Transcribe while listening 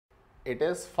it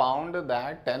is found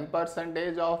that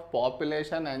 10% of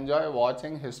population enjoy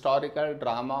watching historical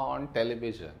drama on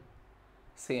television.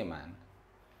 See man,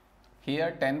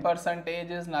 here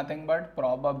 10% is nothing but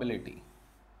probability.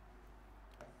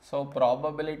 So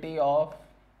probability of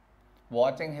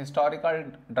watching historical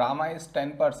drama is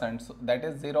 10%, so that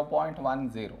is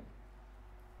 0.10.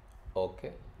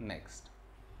 Okay, next.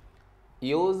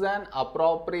 Use an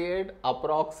appropriate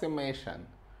approximation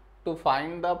to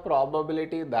find the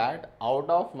probability that out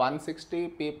of 160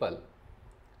 people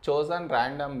chosen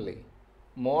randomly,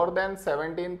 more than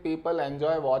 17 people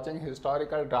enjoy watching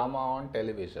historical drama on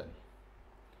television.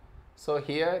 So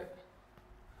here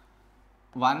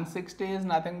 160 is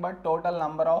nothing but total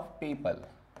number of people,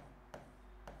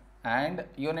 and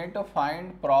you need to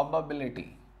find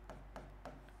probability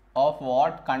of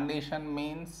what condition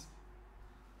means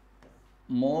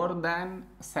more than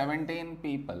 17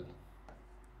 people.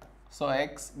 So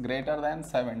x greater than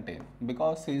 17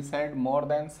 because he said more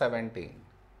than 17.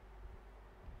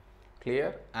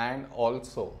 Clear? And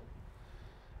also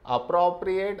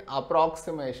appropriate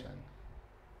approximation.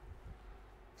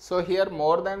 So here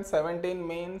more than 17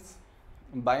 means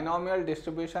binomial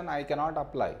distribution I cannot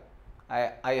apply.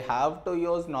 I have to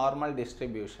use normal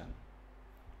distribution.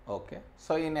 Okay.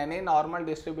 So in any normal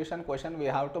distribution question we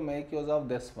have to make use of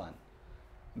this one.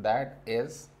 That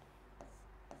is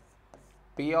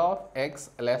P of x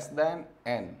less than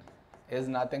n is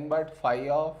nothing but phi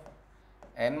of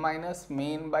n minus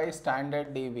mean by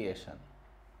standard deviation.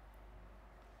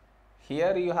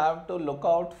 Here you have to look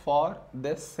out for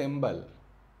this symbol.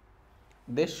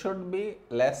 This should be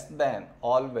less than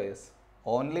always.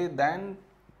 Only then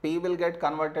P will get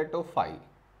converted to phi.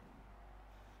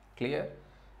 Clear?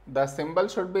 The symbol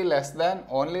should be less than,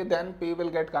 only then P will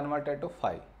get converted to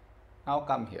phi. Now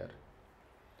come here.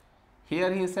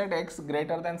 Here he said x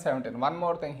greater than 17. One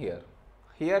more thing here.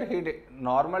 Here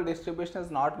normal distribution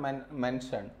is not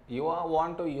mentioned. You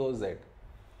want to use it.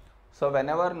 So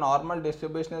whenever normal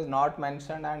distribution is not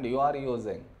mentioned and you are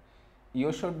using,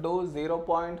 you should do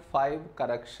 0.5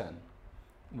 correction.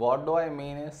 What do I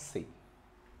mean is, see.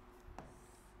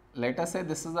 Let us say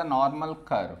this is a normal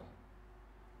curve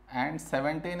and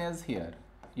 17 is here.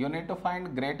 You need to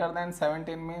find greater than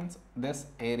 17 means this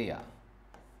area.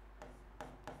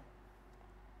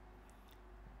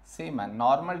 See man,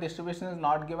 normal distribution is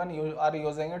not given, you are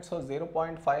using it, so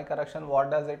 0.5 correction, what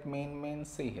does it mean? Means,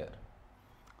 see here.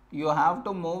 You have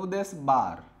to move this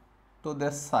bar to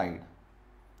this side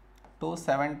to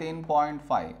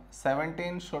 17.5.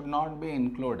 17 should not be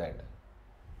included.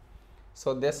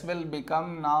 So this will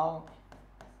become now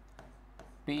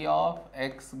P of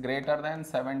x greater than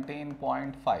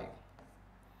 17.5.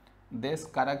 This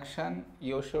correction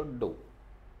you should do.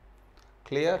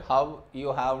 Clear how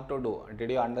you have to do?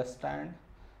 Did you understand?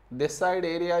 This side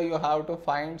area you have to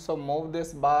find, so move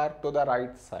this bar to the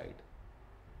right side.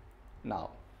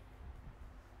 Now,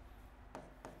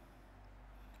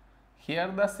 here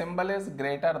the symbol is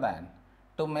greater than.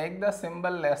 To make the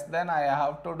symbol less than, I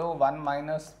have to do 1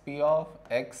 minus P of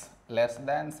x less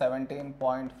than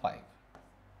 17.5.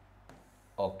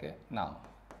 Okay, now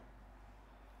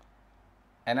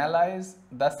analyze,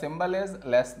 the symbol is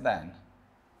less than.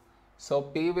 So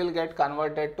P will get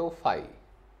converted to phi.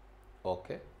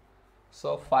 Okay.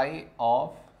 So phi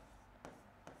of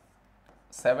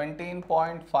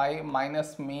 17.5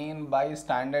 minus mean by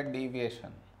standard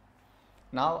deviation.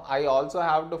 Now I also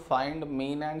have to find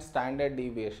mean and standard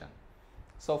deviation.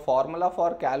 So formula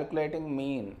for calculating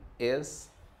mean is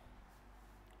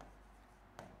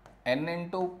n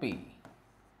into P.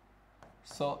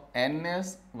 So n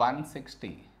is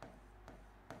 160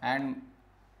 and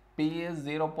P is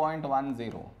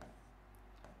 0.10.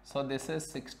 So this is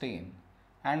 16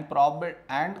 and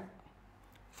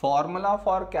formula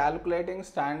for calculating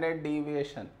standard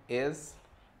deviation is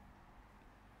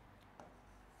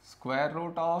square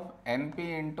root of np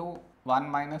into 1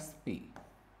 minus p.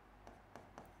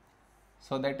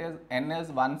 So that is n is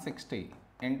 160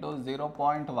 into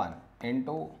 0.1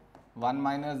 into 1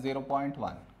 minus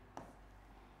 0.1.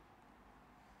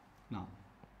 Now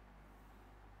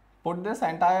put this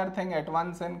entire thing at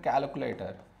once in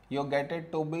calculator. You get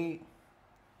it to be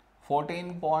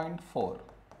 14.4.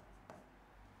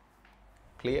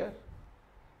 Clear?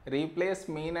 Replace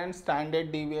mean and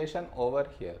standard deviation over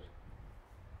here.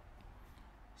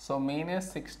 So mean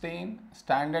is 16,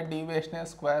 standard deviation is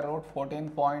square root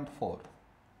 14.4.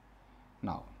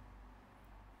 Now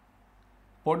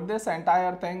put this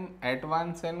entire thing at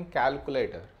once in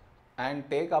calculator and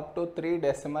take up to 3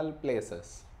 decimal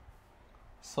places.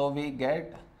 So we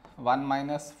get 1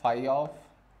 minus phi of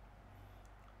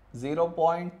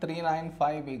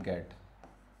 0.395 we get.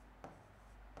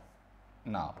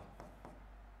 Now,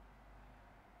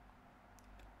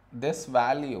 this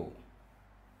value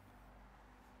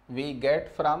we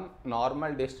get from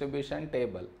normal distribution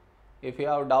table. If you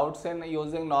have doubts in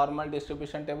using normal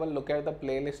distribution table, look at the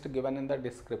playlist given in the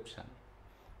description.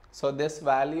 So this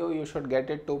value you should get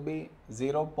it to be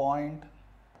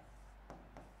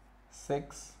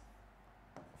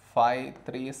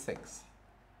 0.6536.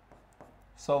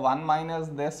 So 1 minus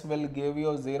this will give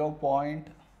you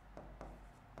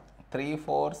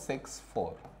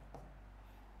 0.3464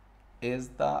 is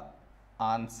the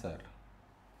answer.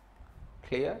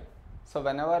 Clear? So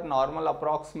whenever normal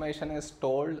approximation is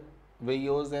told, we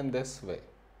use in this way.